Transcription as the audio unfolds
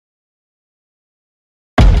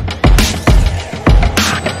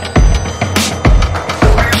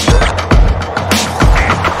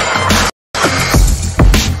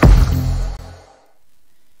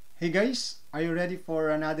Hey guys, are you ready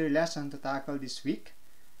for another lesson to tackle this week?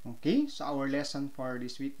 Okay, so our lesson for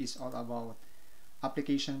this week is all about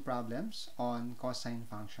application problems on cosine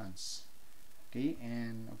functions. Okay,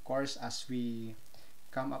 and of course, as we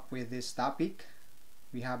come up with this topic,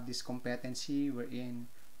 we have this competency wherein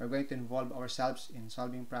we're going to involve ourselves in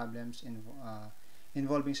solving problems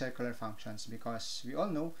involving circular functions, because we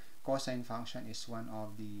all know cosine function is one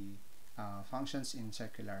of the functions in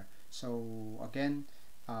circular. So again,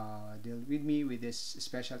 deal with me with this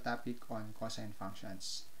special topic on cosine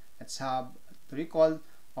functions. Let's have to recall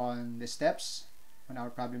on the steps on our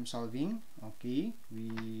problem solving. Okay,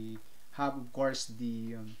 we have of course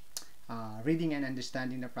the reading and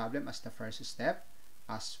understanding the problem as the first step.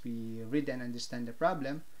 As we read and understand the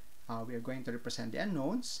problem, we are going to represent the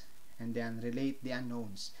unknowns and then relate the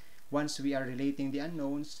unknowns. Once we are relating the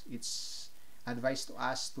unknowns, it's advised to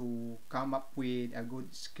us to come up with a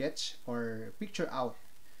good sketch or picture out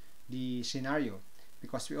the scenario,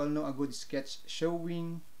 because we all know a good sketch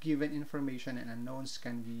showing given information and unknowns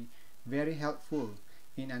can be very helpful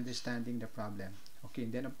in understanding the problem. Okay,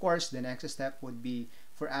 and then of course the next step would be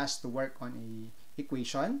for us to work on a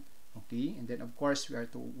equation. Okay, and then of course we are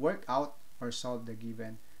to work out or solve the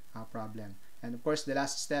given problem. And of course the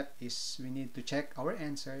last step is we need to check our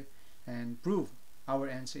answer and prove our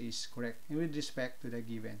answer is correct with respect to the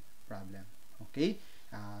given problem. Okay,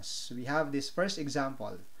 so we have this first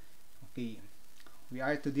example. Okay, we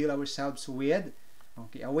are to deal ourselves with,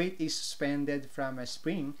 okay, a weight is suspended from a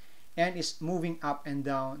spring and is moving up and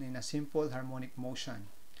down in a simple harmonic motion.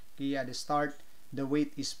 Okay, at the start, the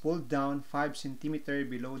weight is pulled down 5 cm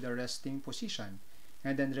below the resting position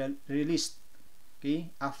and then released. Okay,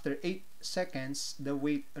 after 8 seconds, the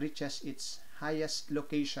weight reaches its highest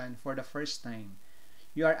location for the first time.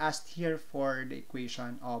 You are asked here for the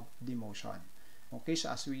equation of the motion. Okay, so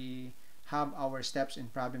as we have our steps in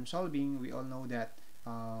problem solving, we all know that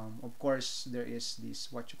of course there is this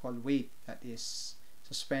what you call weight that is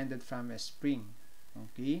suspended from a spring.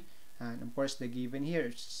 Okay, and of course the given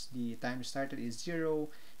here is the time started is 0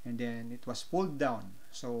 and then it was pulled down,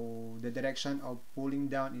 so the direction of pulling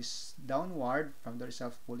down is downward from the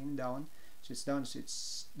result pulling down, so it's down, so it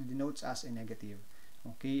denotes as a negative.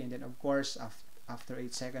 Okay, and then of course after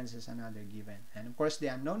 8 seconds is another given, and of course the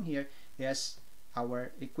unknown here is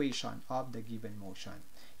our equation of the given motion.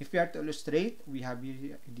 If we are to illustrate, we have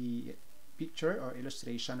here the picture or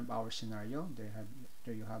illustration of our scenario.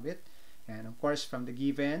 There you have it. And of course from the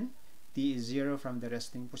given, t is 0 from the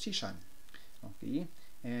resting position. Okay,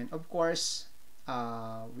 and of course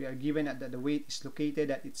we are given that the weight is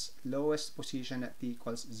located at its lowest position at t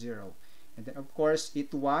equals 0, and then of course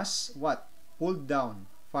it was what? Pulled down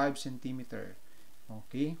 5 cm.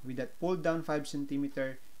 Okay, with that pulled down 5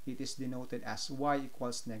 cm, it is denoted as y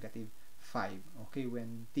equals negative 5, okay,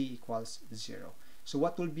 when t equals 0. So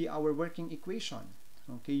what will be our working equation?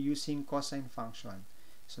 Okay, using cosine function.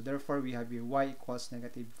 So therefore we have here y equals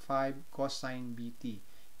negative 5 cosine bt.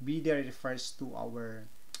 B there refers to our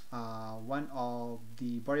one of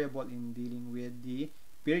the variable in dealing with the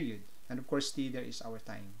period, and of course t there is our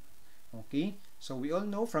time. Okay, so we all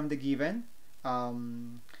know from the given,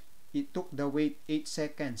 it took the weight 8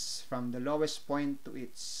 seconds from the lowest point to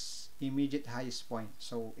its immediate highest point.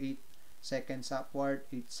 So 8 seconds upward,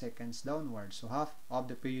 8 seconds downward. So half of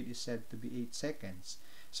the period is said to be 8 seconds.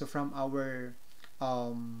 So from our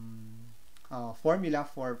formula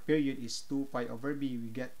for period is 2 pi over b, we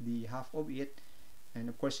get the half of it, and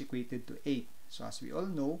of course equated to 8. So as we all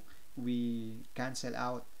know, we cancel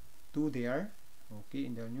out 2 there, okay,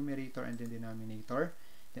 in the numerator and the denominator.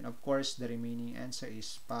 Then of course the remaining answer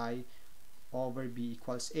is pi over b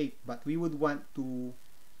equals 8. But we would want to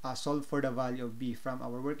solve for the value of b from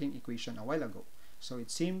our working equation a while ago. So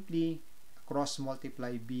it's simply cross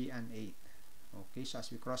multiply b and 8. Okay, so as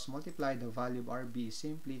we cross multiply, the value of our b is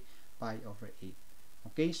simply pi over 8.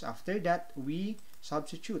 Okay, so after that we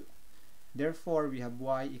substitute. Therefore we have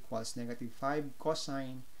y equals negative 5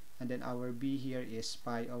 cosine, and then our b here is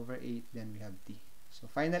pi over 8, then we have t. So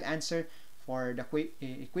final answer for the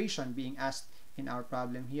equation being asked in our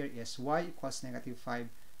problem here is y equals negative 5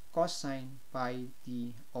 cosine pi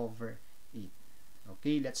t over 8.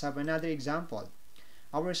 Okay, let's have another example.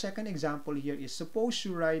 Our second example here is, suppose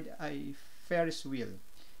you ride a Ferris wheel,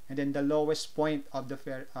 and then the lowest point of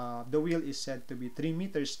the wheel is said to be 3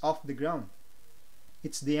 meters off the ground.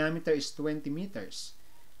 Its diameter is 20 meters.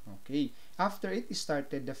 Okay, after it is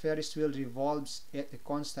started, the Ferris wheel revolves at a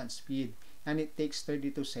constant speed, and it takes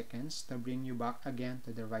 32 seconds to bring you back again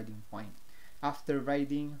to the riding point. After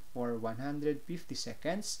riding for 150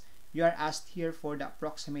 seconds, you are asked here for the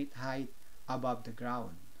approximate height above the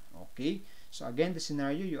ground. Okay, So again, the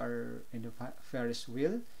scenario, you are in the Ferris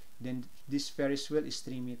wheel. Then this Ferris wheel is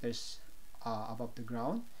 3 meters above the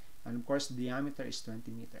ground, and of course the diameter is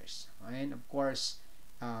 20 meters. And of course,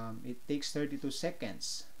 it takes 32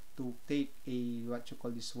 seconds to take a, what you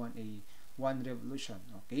call this one, a one revolution.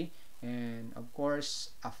 Okay, and of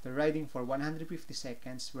course, after riding for 150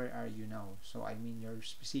 seconds, where are you now? So I mean your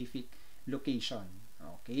specific location.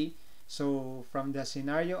 Okay, so from the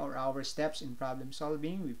scenario or our steps in problem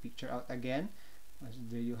solving, we picture out again.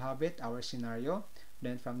 There you have it, our scenario.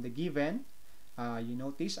 Then from the given, you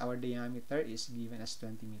notice our diameter is given as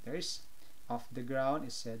 20 meters. Off the ground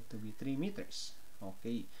is said to be 3 meters.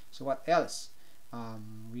 Okay, so what else?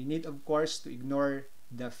 We need, of course, to ignore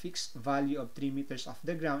the fixed value of 3 meters off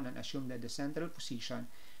the ground and assume that the central position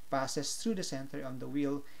passes through the center on the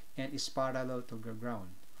wheel and is parallel to the ground.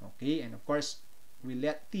 Okay, and of course, we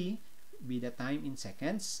let t be the time in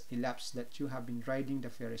seconds elapsed that you have been riding the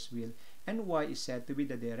Ferris wheel, and y is said to be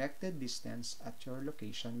the directed distance at your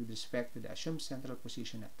location with respect to the assumed central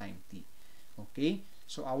position at time t. Okay,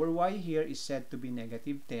 so our y here is said to be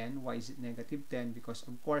negative 10. Why is it negative 10? Because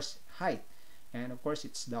of course height, and of course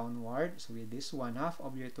it's downward. So with this 1/2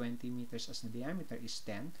 of your 20 meters as the diameter is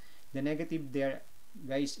 10, the negative there,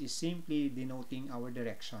 guys, is simply denoting our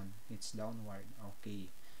direction. It's downward.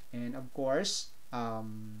 Okay, and of course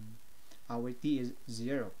our t is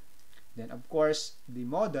 0. Then of course the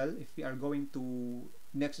model, if we are going to,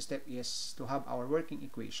 next step is to have our working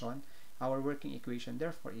equation. Our working equation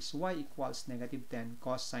therefore is y equals negative 10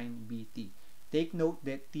 cosine bt. Take note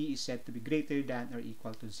that t is said to be greater than or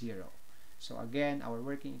equal to 0. So again, our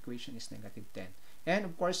working equation is negative 10. And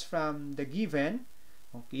of course from the given,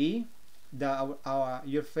 okay,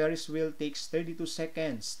 your Ferris wheel takes 32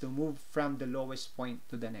 seconds to move from the lowest point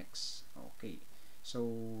to the next. Okay,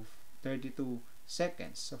 so 32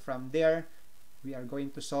 seconds. So from there, we are going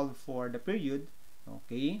to solve for the period.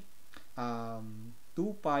 Okay,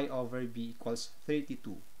 2 pi over b equals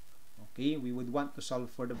 32. Okay, we would want to solve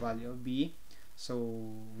for the value of b. So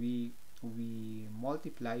we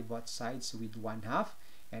multiply both sides with 1/2,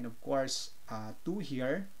 and of course 2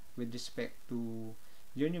 here with respect to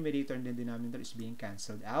your numerator and the denominator is being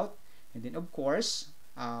cancelled out, and then of course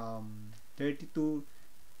 32,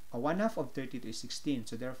 1/2 of 32 is 16,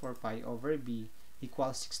 so therefore pi over b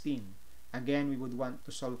equals 16. Again, we would want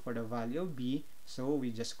to solve for the value of b, so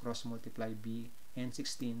we just cross multiply b and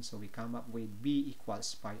 16, so we come up with b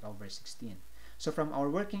equals pi over 16. So from our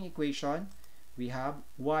working equation, we have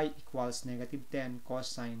y equals negative 10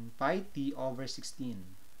 cosine pi t over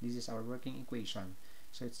 16. This is our working equation.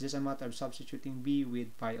 So it's just a matter of substituting b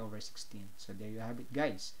with pi over 16. So there you have it,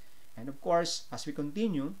 guys. And of course, as we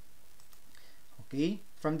continue, okay,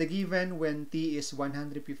 from the given when t is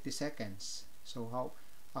 150 seconds. So how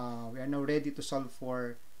we are now ready to solve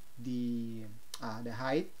for the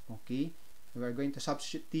height. Okay, we are going to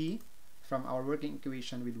substitute t from our working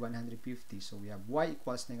equation with 150. So we have y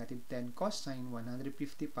equals negative 10 cosine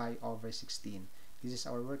 150 pi over 16. This is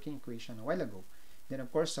our working equation a while ago. Then of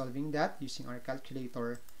course, solving that using our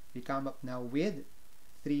calculator, we come up now with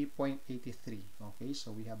 3.83. Okay,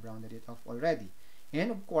 so we have rounded it off already. And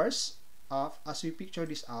of course, as we picture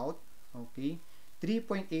this out, okay,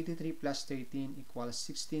 3.83 plus 13 equals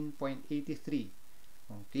 16.83.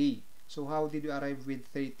 Okay, so how did we arrive with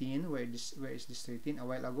 13? Where is this 13? A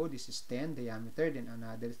while ago, this is 10 diameter, then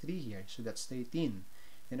another 3 here, so that's 13.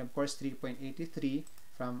 Then of course 3.83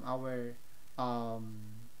 from our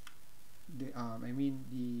the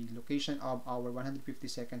location of our 150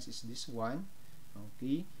 seconds is this one.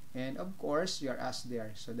 Okay, and of course you are asked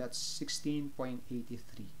there, so that's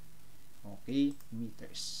 16.83. okay,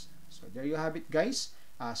 meters. So there you have it, guys,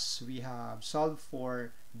 as we have solved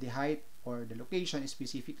for the height or the location,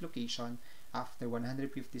 specific location, after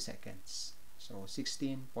 150 seconds. So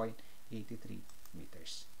 16.83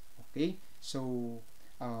 meters. Okay, so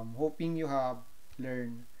hoping you have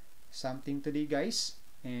learned something today, guys,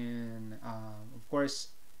 and of course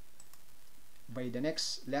by the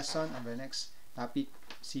next lesson or the next topic,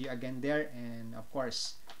 see you again there, and of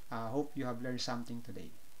course hope you have learned something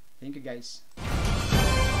today. Thank you, guys.